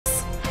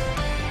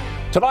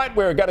Tonight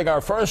we're getting our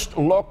first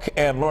look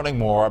and learning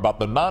more about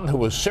the nun who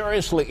was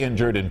seriously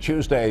injured in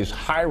Tuesday's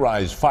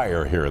high-rise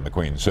fire here in the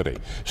Queen City.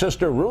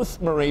 Sister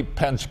Ruth Marie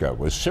Penska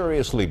was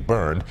seriously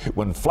burned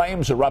when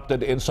flames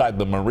erupted inside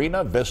the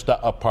Marina Vista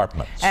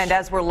apartments. And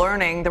as we're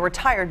learning, the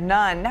retired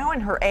nun, now in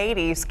her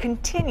 80s,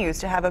 continues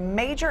to have a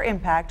major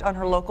impact on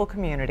her local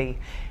community.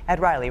 Ed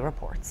Riley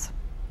reports.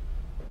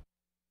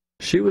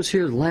 She was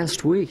here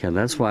last week, and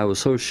that's why I was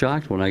so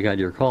shocked when I got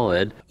your call,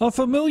 Ed. A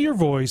familiar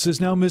voice is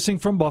now missing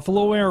from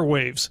Buffalo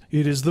airwaves.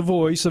 It is the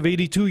voice of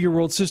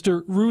 82-year-old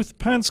Sister Ruth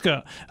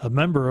Penska, a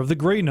member of the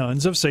Grey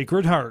Nuns of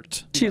Sacred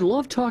Heart. She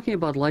loved talking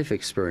about life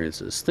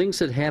experiences, things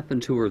that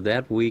happened to her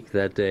that week,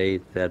 that day,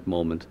 that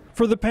moment.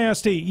 For the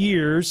past 8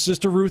 years,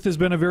 Sister Ruth has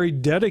been a very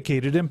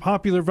dedicated and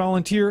popular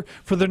volunteer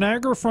for the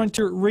Niagara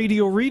Frontier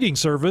radio reading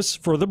service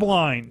for the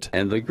blind.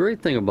 And the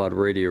great thing about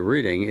radio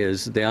reading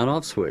is the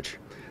on-off switch.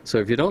 So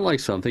if you don't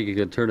like something, you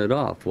can turn it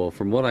off. Well,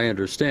 from what I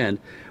understand,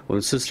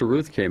 when Sister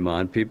Ruth came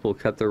on, people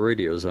kept their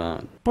radios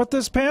on. But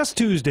this past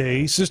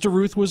Tuesday, Sister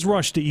Ruth was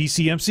rushed to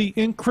ECMC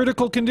in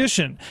critical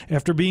condition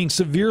after being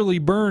severely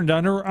burned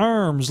on her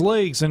arms,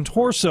 legs, and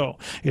torso.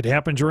 It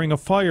happened during a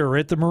fire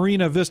at the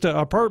Marina Vista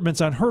apartments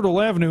on Hurdle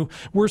Avenue,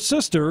 where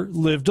Sister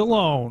lived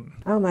alone.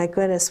 Oh my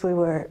goodness, we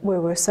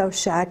were so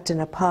shocked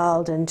and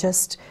appalled and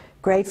just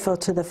grateful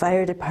to the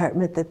fire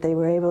department that they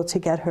were able to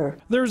get her.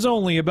 There's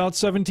only about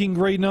 17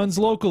 Grey Nuns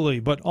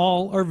locally, but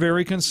all are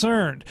very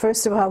concerned.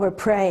 First of all, we're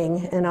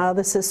praying, and all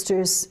the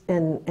sisters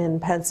in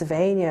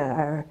Pennsylvania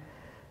are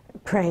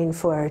praying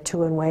for her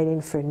too and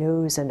waiting for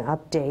news and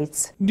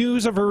updates.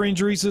 News of her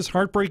injuries is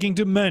heartbreaking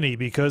to many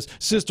because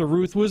Sister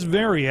Ruth was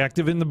very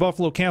active in the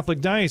Buffalo Catholic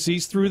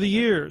Diocese through the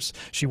years.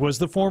 She was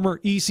the former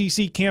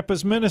ECC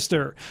campus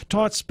minister,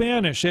 taught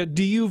Spanish at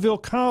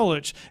DUville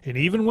College, and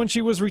even when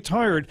she was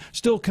retired,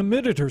 still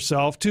committed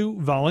herself to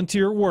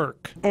volunteer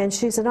work. And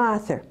she's an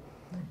author.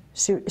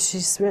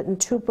 She's written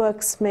 2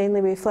 books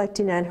mainly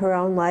reflecting on her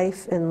own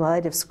life in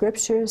light of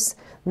scriptures,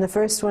 and the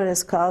first one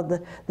is called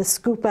The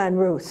Scoop on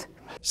Ruth.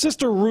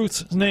 Sister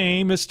Ruth's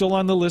name is still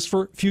on the list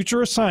for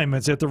future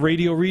assignments at the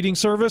radio reading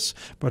service,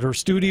 but her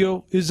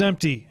studio is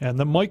empty and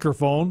the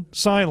microphone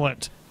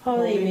silent.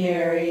 Holy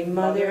Mary,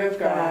 Mother of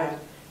God,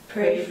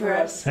 pray for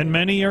us. And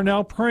many are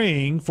now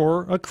praying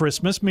for a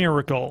Christmas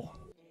miracle.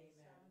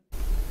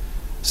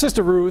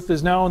 Sister Ruth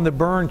is now in the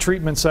burn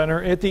treatment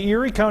center at the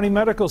Erie County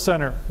Medical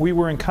Center. We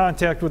were in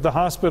contact with the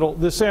hospital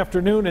this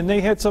afternoon and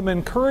they had some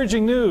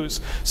encouraging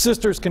news.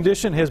 Sister's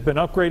condition has been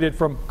upgraded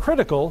from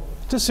critical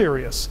to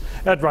serious.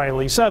 Ed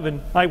Riley,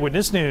 7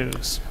 Eyewitness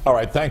News. All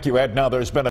right, thank you, Ed. Now there's been